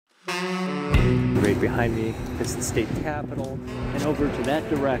Right behind me is the state capitol, and over to that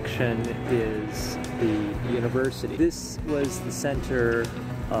direction is the university. This was the center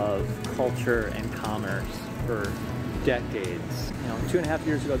of culture and commerce for decades. You know, 2.5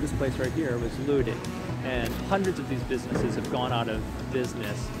 years ago, this place right here was looted, and hundreds of these businesses have gone out of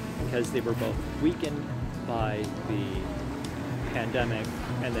business because they were both weakened by the pandemic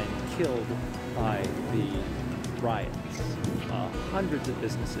and then killed by the riots. Hundreds of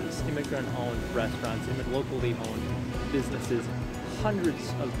businesses, immigrant-owned restaurants, locally owned businesses, hundreds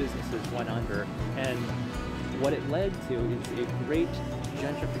of businesses went under, and what it led to is a great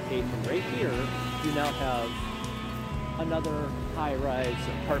gentrification. Right here, you now have another high-rise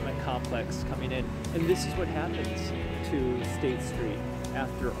apartment complex coming in, and this is what happens to State Street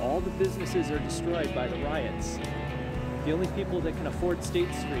after all the businesses are destroyed by the riots. The only people that can afford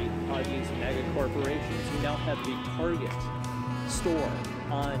State Street are these mega corporations. You now have the Target store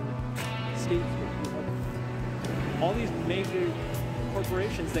on State Street. You have all these major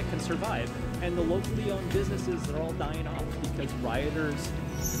corporations that can survive, and the locally owned businesses are all dying off because rioters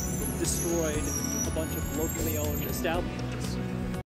destroyed a bunch of locally owned establishments.